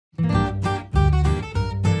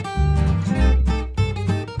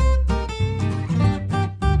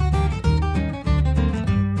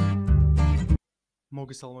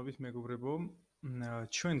მოგესალმებით მეგობრებო.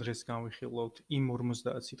 ჩვენ დღეს განვიხილავთ იმ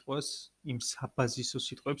 50 სიტყვას, იმ საბაზისო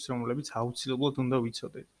სიტყვებს, რომლებიც აუცილებლად უნდა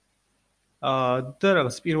ვიცოდეთ. და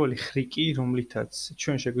რაღაც პირველი ხრიკი, რომლითაც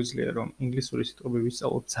ჩვენ შეგვიძლია რომ ინგლისური სიტყვები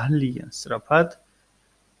ვისწავლოთ ძალიან სწრაფად,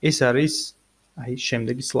 ეს არის აი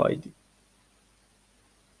შემდეგი სლაიდი.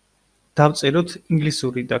 დავწეროთ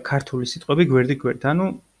ინგლისური და ქართული სიტყვები გვერდ-გვერდ. ანუ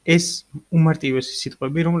ეს უმარტივესი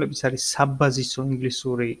სიტყვები, რომლებიც არის საბაზისო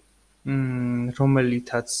ინგლისური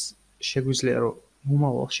რომელითაც შეგვიძლია რომ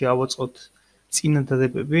მომავალში ავაწყოთ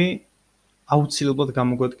წინადადებები აუცილებლად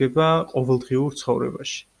გამოგვადგება ყოველდღიურ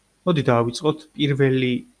ცხოვრებაში. მოდი დავიწყოთ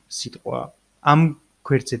პირველი სიტყვა. ამ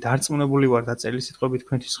გვერდზე დარწმუნებული ვარ დაწერილი სიტყვები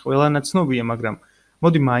თქვენთვის ყველანაც ცნობია, მაგრამ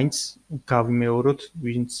მოდი მაინც გავიმეოროთ,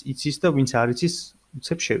 ვინც იცის და ვინც არ იცის,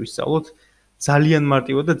 უცებ შევისწავლოთ ძალიან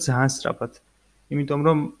მარტივად და ძალიან სწრაფად. იმიტომ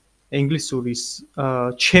რომ ინგლისურის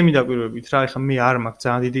ჩემი დაკვირვებით რა, ეხლა მე არ მაქვს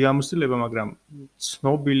ძალიან დიდი გამოცდილება, მაგრამ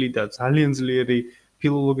ცნობილი და ძალიან ძლიერი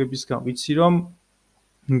ფილოლოგებისგან ვიცი, რომ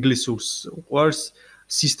ინგლისურს უყვარს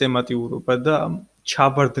სისტემატიურობა და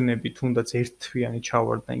ჩავარდნები, თუნდაც ერთთვიანი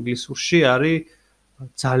ჩავარდნა ინგლისურში არის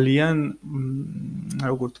ძალიან,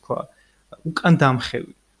 როგორ თქვა, უკან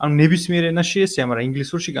დამხევი. ანუ ნებისმიერ ენაში ესეა, მაგრამ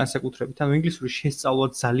ინგლისურში განსაკუთრებით. ანუ ინგლისური შესწავლა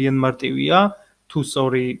ძალიან მარტივია, თუ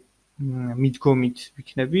სწორი მიდგომით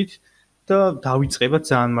ვიქნებით და დავიწყება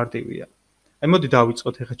ძალიან მარტივია. აი მოდი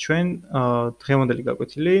დავიწყოთ ახლა ჩვენ დღევანდელი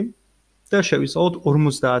გაკვეთილი და შევისწავლოთ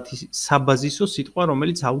 50 საბაზისო სიტყვა,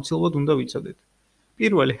 რომელიც აუცილებლად უნდა ვიცოდეთ.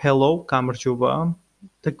 პირველი hello, გამარჯობა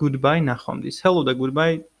და goodbye ნახვამდის. Hello და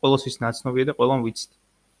goodbye ყველასთვის ნაცნობია და ყველამ ვიცით.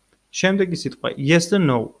 შემდეგი სიტყვა yes და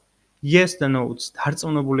no. Yes და no-ს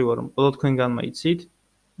დარწმუნებული ვარ რომ ყველა თქვენგანმა იცით.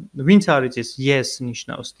 ვინც არ იცის yes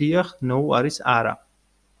ნიშნავს დიახ, no არის არა.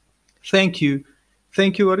 Thank you.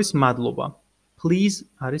 Thank you არის მადლობა. Please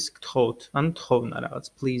არის გთხოვთ. ანუ თხოვნა რაღაც.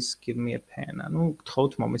 Please give me a pen. ანუ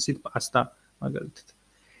გთხოვთ მომეცით პასტა მაგალითად.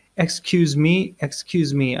 Excuse me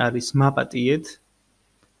არის მაპატიეთ.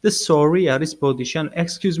 The sorry არის ბოდიში. ანუ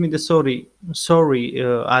excuse me და sorry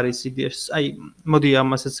არის იდეაში. აი მოდი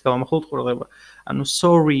ამასაც გავამახვილოთ ყურადღება. ანუ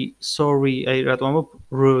sorry აი რატომ ამბობ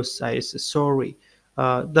რს აი ეს sorry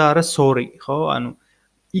და არა sorry, ხო? ანუ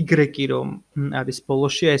Y რომ არის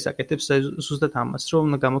ბოლოში, ეს აკეთებს ზუსტად ამას,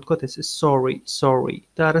 რომ უნდა გამოთქვათ ესე sorry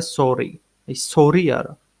და არა sorry. აი sorry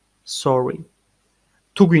არა, sorry.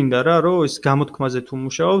 თუ გინდა რა, რომ ეს გამოთქმაზე თუ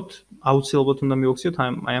მუშაობთ, აუცილებლად უნდა მივაქციოთ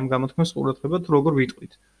აი ამ გამოთქმას ყურადღება, თუ როგორ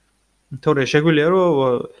ვიტყვით. თორე შეგვიძლია რომ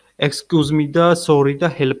excuse me და sorry და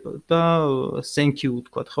help და thank you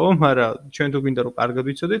ვთქვათ, ხო? მაგრამ ჩვენ თუ გინდა რომ კარგად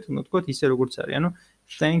ვიცოდეთ, უნდა ვთქვათ ისე როგორც არის. ანუ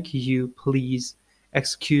thank you, please,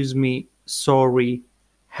 excuse me, sorry,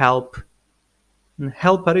 help.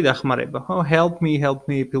 Help არის დახმარება, ხო? Help me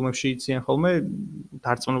ფილმებში იციან ხოლმე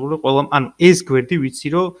დარწმუნებული ყველამ, ანუ ეს გვერდი ვიცი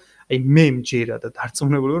რომ აი მე მჯერა და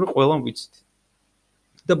დარწმუნებული ვარ რომ ყველამ ვიცით.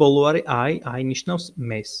 და ბოლო არის I ნიშნავს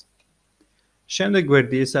მეს. შემდეგ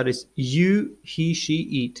გვერდი ეს არის you, he, she,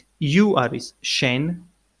 it. You არის შენ,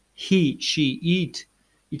 he, she, it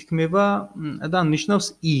ითქმება და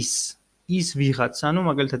ნიშნავს ის ვიღაც, ანუ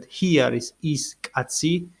მაგალითად he არის ის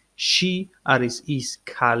კაცი, she არის ის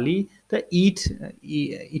ქალი და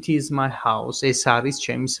it is my house. ეს არის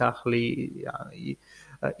ჩემი სახლი,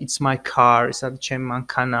 it's my car, ეს არის ჩემი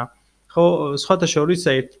მანქანა. ხო, სხვათა შორის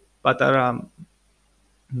ერთ პატარა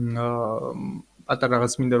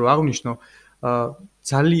რაღაც მინდა რომ აღვნიშნო,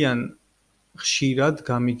 ძალიან ხშირად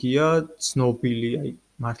გამიგია ცნობილი, აი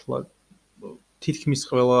მართლა თითქმის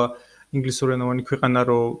ყველა ინგლისურენოვანი ქვეყანა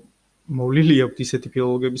რომ მოვლილი აქვს ისეთი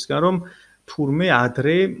ფილოლოგებისგან, რომ თურმე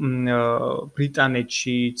ადრე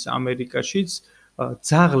ბრიტანეთშიც, ამერიკაშიც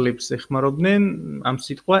ძაღლებს ეხმარობდნენ ამ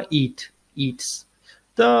სიტყვა eats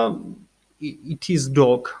და it is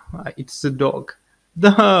dog, it's a dog.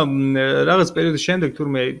 და რაღაც პერიოდის შემდეგ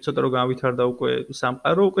თურმე ცოტა რომ განვითარდა უკვე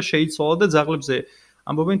სამყარო, უკვე შეიცვალა და ძაღლებზე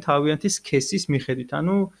ამბობენ თავიანთი სქესის მიხედვით.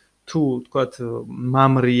 ანუ თუ თქვათ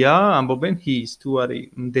მამრია, ამბობენ his, თუ არის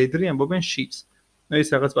მდედრი, ამბობენ she's. ეს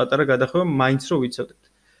რაღაც პატარა გადახვევა მაინც რომ ვიცოდეთ.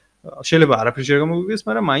 შეიძლება არაფერი შეიძლება გამოგიგეს,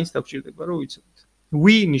 მაგრამ მაინც დაგჭირდება რომ ვიცოდეთ.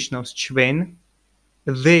 We ნიშნავს ჩვენ,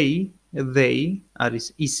 they არის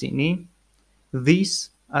ისინი, this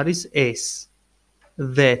არის ეს,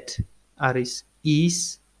 that არის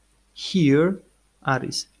is, here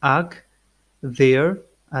არის აქ, there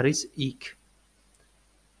არის იქ.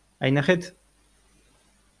 აი ნახეთ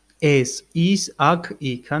ეს is აქ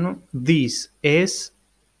იქ, ანუ this is,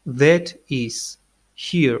 that is,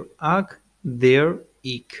 here აქ, there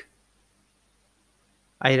იქ.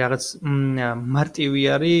 აი რაღაც მარტივი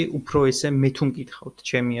არის, უფრო ესე მე თუ მკითხავთ,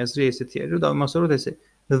 ჩემი აზრი ესეთი არის, რომ დავიმახსოვროთ ესე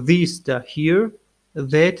this და here,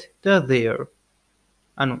 that და there.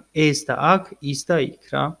 ანუ ეს და აქ, ის და იქ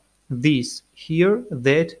რა. This, here,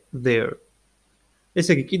 that, there.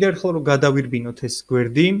 ესე იგი, კიდევ ერთხელ რომ გადავირბინოთ ეს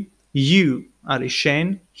გვერდი, you არის შენ,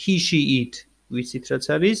 he, she, it, ვიცით რაც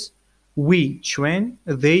არის, we, ჩვენ,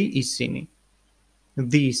 they, ისინი.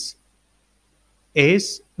 This,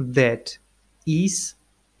 ეს, that, is,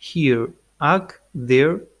 here, აქ,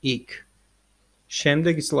 there, იქ.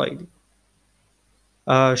 შემდეგი სლაიდი.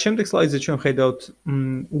 შემდეგ სლაიდზე ჩვენ ხედავთ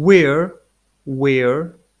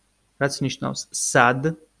where, რაც ნიშნავს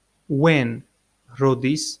სად, when,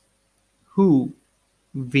 როდის, who,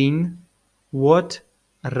 ვინ, what,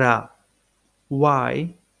 რა,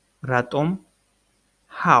 why, რატომ,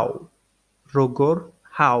 how, როგორ,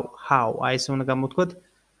 how, აი ესე უნდა გამოთქვათ,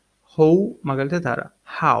 how, მაგალითად არა,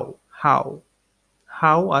 how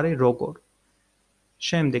არის როგორ.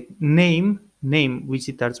 შემდეგ name,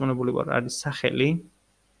 ვიცით დარწმუნებული ვარ, არის სახელი,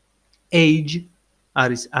 age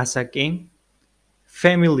არის ასაკი,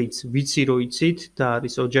 family-ც ვიცი რომ იცით და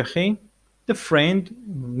არის ოჯახი, და friend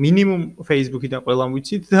minimum Facebook-იდან ყველამ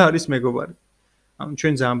ვიცით და არის მეგობარი. ანუ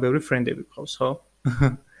ჩვენ ძალიან ბევრი ფრენდები გვყავს, ხო?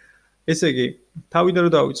 ესე იგი, თავიდან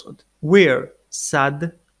რომ დავიწყოთ. Where, სად,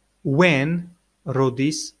 when,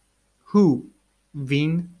 როდის, who,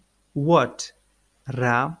 ვინ, what,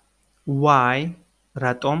 რა, why,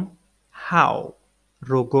 რატომ, how,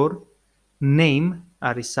 როგორ, name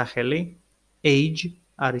არის სახელი, age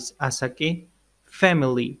არის ასაკი,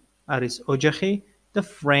 family არის ოჯახი და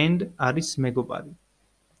friend არის მეგობარი.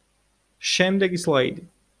 შემდეგი სლაიდი.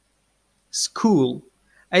 School.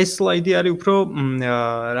 ეს სლაიდი არის უფრო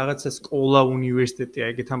რაღაცა სკოლა, უნივერსიტეტი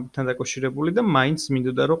ეგეთ ამბებთან დაკავშირებული და მაინც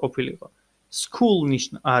მინდოდა რომ ყოფილიყო. School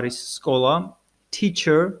არის სკოლა,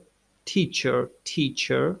 teacher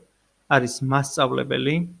არის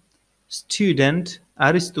მასწავლებელი, student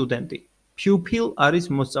არის სტუდენტი, pupil არის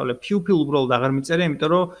მოსწავლე. Pupil უბრალოდ აღარ მიწერია, იმიტომ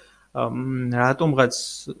რომ რატომღაც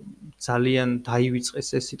ძალიან დაივიწყეს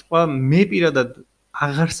ეს სიტყვა, მე პირადად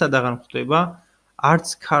აღარსად აღარ ხვდება, არც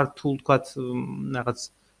ქართულ თქვათ რაღაც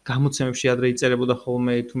გამოცემებში ადრე იწერებოდა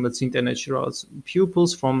ხოლმე თუნდაც ინტერნეტში რაღაც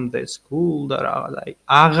pupils from the school და რაღაც აი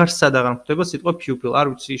აღარსად აღარ ხვდება სიტყვა pupil. არ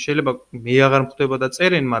ვიცი, შეიძლება მე აღარ ხვდება და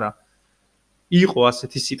წერენ, მაგრამ იყო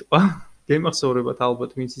ასეთი სიტყვა. გემახსოვრებათ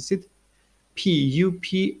ალბათ ვინც იცით.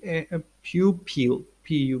 pupil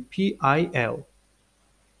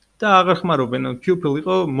და აღარ ხმარობენ, pupil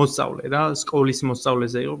იყო მოსწავლე რა, სკოლის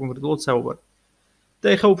მოსწავლეზე იყო კონკრეტულად საუბარი. და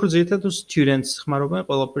ეხლა უფრო ძირითადად students ხმარობენ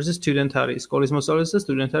ყველაფერზე, student არის სკოლის მოსწავლეზე და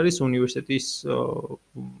student არის უნივერსიტეტის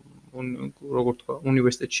როგორ თქვა,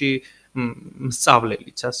 უნივერსიტეტში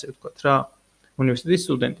მსწავლელიც, ასე ვთქვათ რა, უნივერსიტეტის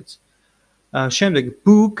სტუდენტიც. შემდეგ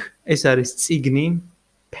book, ეს არის წიგნი,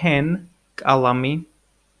 pen, კალამი,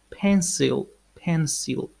 pencil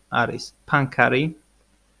არის ფანქარი,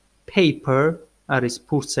 paper არის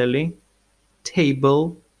ფურცელი,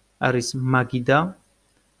 table არის მაგიდა,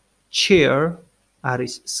 chair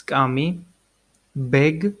არის სკამი,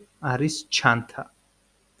 bag არის ჩანთა.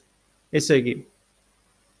 ესე იგი,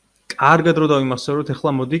 კარგად რომ დავიმახსოვროთ,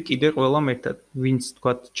 ეხლა მოდი კიდე ყველამ ერთად, ვინც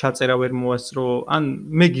თქვათ ჩაწერა ვერ მოასწრო, ან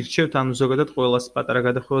მე გირჩევთ, ანუ ზოგადად ყველას პატარა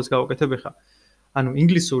გადახვევას გავაკეთებ ეხლა. ანუ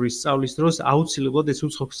ინგლისურის სწავლის დროს აუცილებლად ეს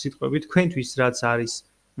უცხო სიტყვები თქვენთვის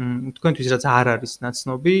რაც არ არის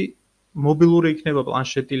ნაცნობი, მობილური იქნება,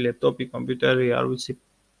 პლანშეტი, ლეპტოპი, კომპიუტერი, არ ვიცი,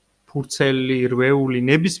 ფურცელი, რვეული,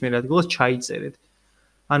 ნებისმიერ ადგილას ჩაიწერეთ.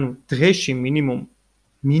 ანუ დღეში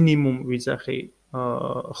მინიმუმ ვიძახი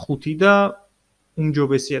 5 და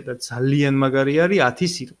უმჯობესია და ძალიან მაგარი არის 10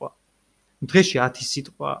 სიტყვა. დღეში 10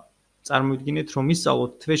 სიტყვა წარმოვიდგინეთ რომ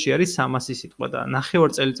ისწავლოთ, თვეში არის 300 სიტყვა და ნახევარ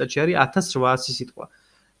წელიწადში არის 1800 სიტყვა.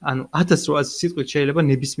 ანუ 1800 სიტყვით შეიძლება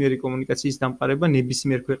ნებისმიერი კომუნიკაციის დამყარება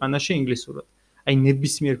ნებისმიერ ქვეყანაში ინგლისურად. აი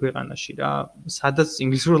ნებისმიერ ქვეყანაში რა, სადაც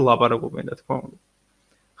ინგლისურად ლაპარაკობენ რა თქმა უნდა.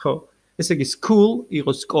 ხო, ესე იგი school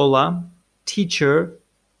იყო სკოლა, teacher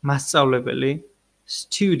მასწავლებელი,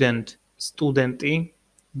 student სტუდენტი,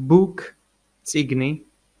 book წიგნი,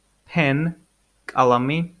 pen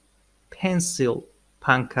კალამი, pencil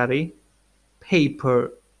ფანქარი,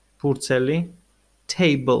 paper ფურცელი,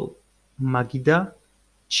 table მაგიდა,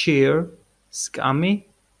 chair სკამი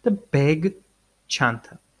და bag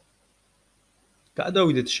ჩანთა.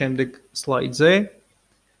 გადავიდეთ შემდეგ სლაიდზე.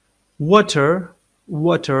 water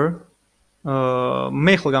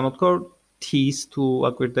მე ხელ გამოთქვა teas თუ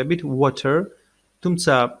აკვირდებით water,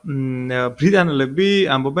 თუმცა ბრიტანელები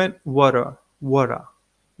ამბობენ water.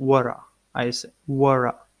 აი ესე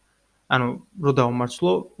water. ანუ რო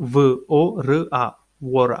დავმარცვლო w-o-r-a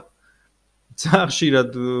water.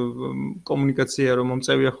 ხშირად კომუნიკაცია რომ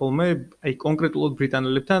მომწევია ხოლმე, აი კონკრეტულად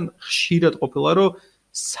ბრიტანელებთან ხშირად ყოფილა რომ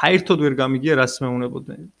საერთოდ ვერ გამიგია რას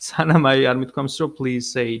მეუნებოდნენ. სანამ აი არ მithქვამს რომ please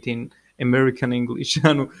say it in American English,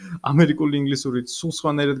 ანუ ამერიკული ინგლისურით სულ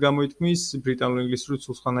სხვანაირად გამოითქმის, ბრიტანული ინგლისურით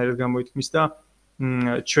სულ სხვანაირად გამოითქმის და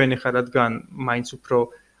ჩვენ ახლა რადგან მაინც უფრო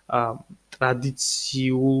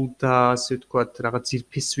ტრადიციულ და ასე ვთქვათ, რაღაც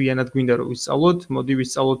ძირფესვიანად გვინდა რომ ვისწავლოთ, მოდი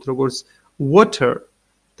ვისწავლოთ როგორც water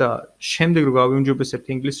და შემდეგ რომ გავიუმჯობესებთ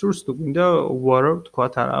ინგლისურს, თუ გვინდა water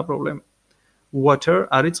ვთქვათ, არაა პრობლემა. Water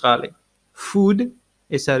არის წყალი. Food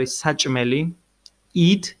ეს არის საჭმელი.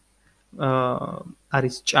 Eat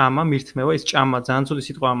არის ჭამა, მირთმევა, ეს ჭამა ძალიან ცუდი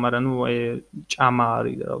სიტყვაა, მაგრამ ნუ ჭამა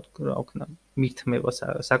არის რა ვქნა, მირთმევა,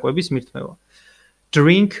 საკვების მირთმევა.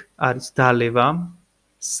 Drink არის დალევა,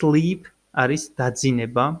 sleep არის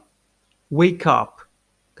დაძინება, wake up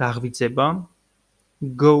გაღვიძება,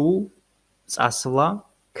 go წასვლა,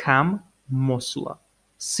 come მოსვლა,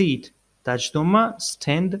 sit დაჯდომა,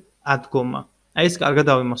 stand ადგომა. აი ეს კარგად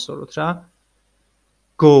დავიმასწოროთ რა.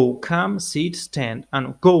 Go, come, sit, stand.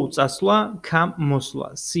 ანუ go წასვლა, come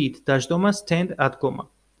მოსვლა, sit დაჯდომა, stand ადგომა.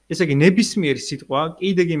 ესე იგი ნებისმიერი სიტყვა,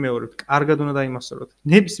 კიდე გიმეორებთ, კარგად უნდა დაიმასწოროთ.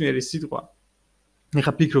 ნებისმიერი სიტყვა.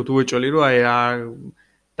 ეხა ფიქრობთ უეჭველი რომ აი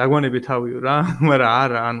დაგვანები თავიო რა, მაგრამ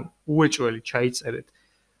არა, ანუ უეჭველი ჩაიწერეთ.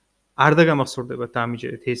 არ დაგამახსოვრდებათ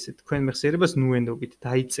დამიჯერეთ ესე თქვენ მეხსიერებას ნუენდობით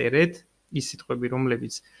დაიწერეთ ის სიტყვები,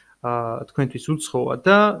 რომლებიც თქვენთვის უცხოა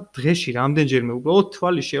და დღეში რამდენჯერმე უბრალოდ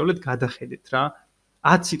თვალი შეავლეთ, გადახედეთ რა.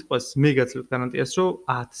 10 სიტყვას მე გაძლევთ გარანტიას, რომ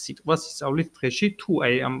 10 სიტყვას ისწავლით დღეში, თუ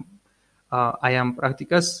აი ამ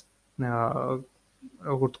პრაქტიკას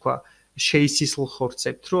როგორ თქვა,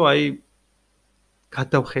 შეისისლხორცებთ, რომ აი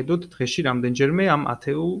გადავხედოთ დღეში რამდენჯერმე ამ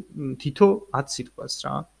თითო 10 სიტყვას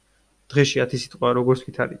რა. დღეში 10 სიტყვა როგორც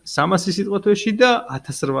ვთქვით არის 300 სიტყვა თვეში და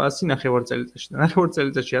 1800 ნახევარწელიწადში.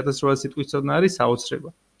 ნახევარწელიწადში 1800 სიტყვის ცოდნა არის საოცრება.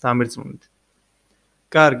 დამერწმუნდით.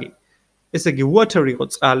 კარგი. ესე იგი water იყო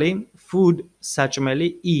წყალი, food საჭმელი,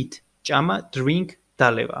 eat ჭამა, drink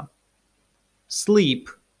დალევა. Sleep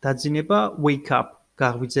დაძინება, wake up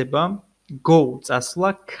გაღვიძება, go წასვლა,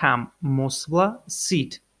 come მოსვლა,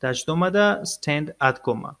 sit დაჯდომა და stand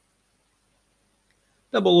ადგომა.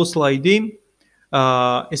 და ბოლო სლაიდი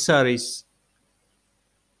ეს არის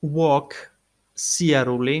walk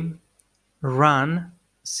სიარული, run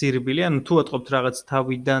სირბილი, ანუ თუ ატყობთ რაღაც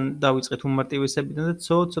თავიდან დავიწყეთ უმარტივესებიდან და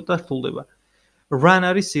ცოტა რთულდება. Run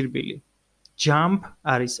არის სირბილი. Jump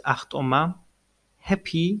არის აღტომა.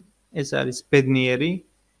 Happy ეს არის ბედნიერი.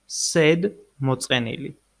 Sad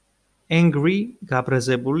მოწყენილი. Angry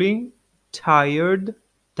გაბრაზებული. Tired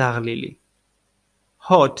დაღლილი.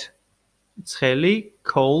 Hot ცხელი,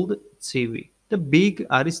 cold ცივი. და big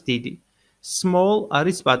არის დიდი. Small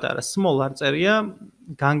არის პატარა. Small არ წერია,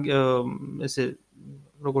 ესე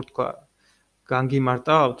როგორ თქვა,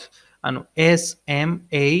 განგიმარტავთ, ანუ S M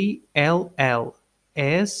A L L.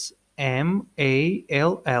 S M A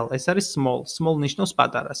L L. ეს არის small. Small ნიშნავს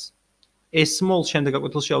პატარას. ეს small შემდეგ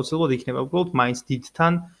აკვეთილში აუცილებლად იქნება, უბრალოდ მაინც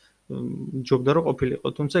დიდთან ჯობდა რომ ყოფილიყო,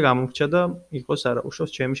 თუმცა გამომრჩა და იყოს არა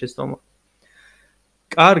უშავს ჩემი შეცდომა.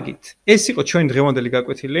 კარგით. ეს იყო ჩვენი დღევანდელი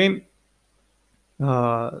გაკვეთილი.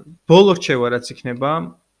 ბოლო რჩევა რაც იქნება,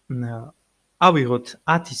 ავიღოთ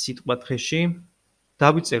 10 სიტყვა დღეში,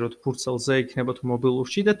 დავიწეროთ ფურცელზე, იქნება თუ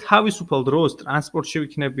მობილურში და თავისუფალ დროს ტრანსპორტში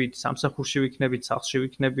ვიქნებით, სამსახურში ვიქნებით, სახლში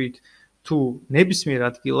ვიქნებით, თუ ნებისმიერ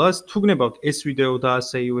ადგილას, თუ გნებავთ ეს ვიდეო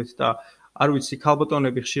დაასეივეთ და არ ვიცი,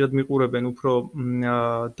 ქალბატონები ხშირად მიყურებენ უფრო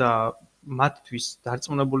და მათთვის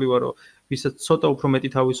დარწმუნებული ვარ, რომ ვისაც ცოტა უფრო მეტი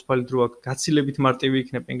თავისუფალი დრო აქვს, გაცილებით მარტივი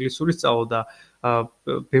იქნება ინგლისურის სწავლა და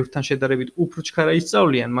ბევრთან შედარებით უფრო ჩქარა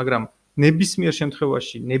ისწავლიან, მაგრამ ნებისმიერ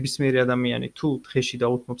შემთხვევაში, ნებისმიერი ადამიანი თუ დღეში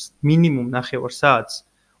დაუთმობს მინიმუმ 9 საათს,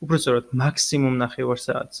 უпростоრად მაქსიმუმ 9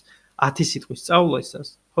 საათს 10 სიტყვის სწავლისას,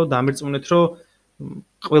 ხო, დამერწმუნეთ, რომ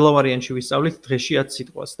ყველა ვარიანტში ვისწავლით დღეში 10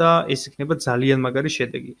 სიტყვას და ეს იქნება ძალიან მაგარი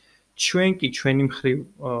შედეგი. ჩვენ კი ჩვენი მხრივ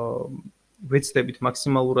ვეცდებით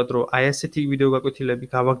მაქსიმალურად, რომ აი ასეთი ვიდეო გაკვეთილები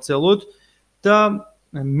გავაგრძელოთ და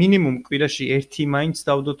მინიმუმ კვირაში ერთი მაინც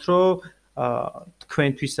დავდოთ, რომ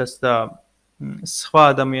თქვენთვისაც და სხვა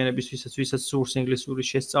ადამიანებისთვისაც, ვისაც სურს ინგლისურის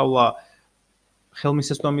შესწავლა,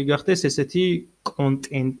 ხელმისაწვდომი გახდეს ესეთი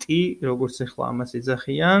კონტენტი, როგორც ახლა ამას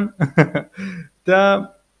ეძახიან და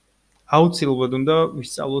აუცილებლად უნდა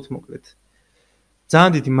ვისწავლოთ მოკლედ.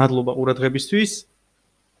 ძალიან დიდი მადლობა ყურადღებისთვის.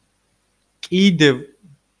 კიდევ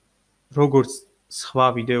როგორც სხვა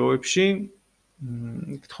ვიდეოებში,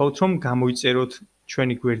 გთხოვთ რომ გამოიწეროთ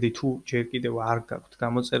ჩვენი გვერდი თუ ჯერ კიდევ არ გაქვთ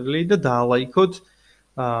გამოწერილი და დაალაიქოთ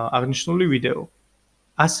აღნიშნული ვიდეო.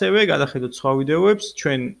 ასევე გადახედოთ სხვა ვიდეოებს,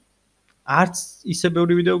 ჩვენ არც ისე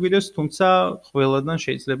ბევრი ვიდეო გვიდეს, თუმცა ყველადან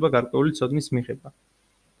შეიძლება გარკვეული ცოდნის მიღება.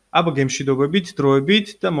 აბა გემშვიდობებით, დროებით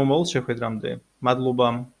და მომავალ შეხვედრამდე. მადლობა.